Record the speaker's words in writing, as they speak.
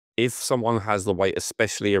if someone has the weight,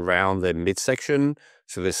 especially around their midsection,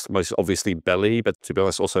 so this most obviously belly, but to be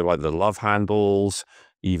honest, also like the love handles,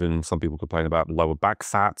 even some people complain about lower back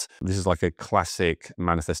fat. This is like a classic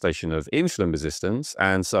manifestation of insulin resistance.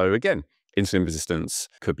 And so again, insulin resistance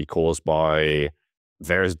could be caused by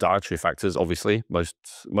various dietary factors, obviously,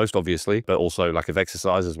 most obviously, but also lack of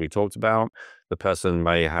exercise, as we talked about. The person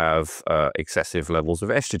may have excessive levels of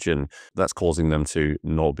estrogen that's causing them to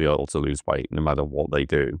not be able to lose weight no matter what they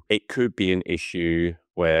do. It could be an issue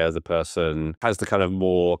where the person has the kind of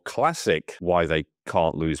more classic why they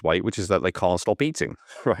can't lose weight, which is that they can't stop eating,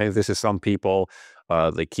 right? This is some people,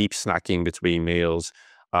 they keep snacking between meals.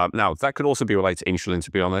 Now, that could also be related to insulin,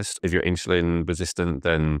 to be honest. If you're insulin resistant,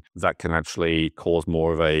 then that can actually cause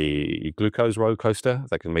more of a glucose roller coaster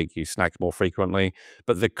that can make you snack more frequently.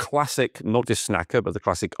 But the classic, not just snacker, but the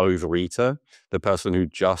classic overeater, the person who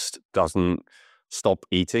just doesn't stop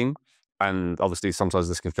eating. And obviously, sometimes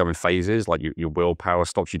this can come in phases, like your willpower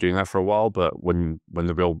stops you doing that for a while. But when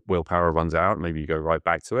the real willpower runs out, maybe you go right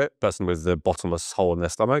back to it. Person with the bottomless hole in their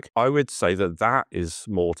stomach, I would say that that is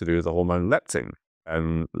more to do with the hormone leptin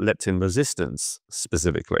and leptin resistance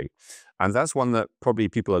specifically. And that's one that probably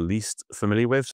people are least familiar with.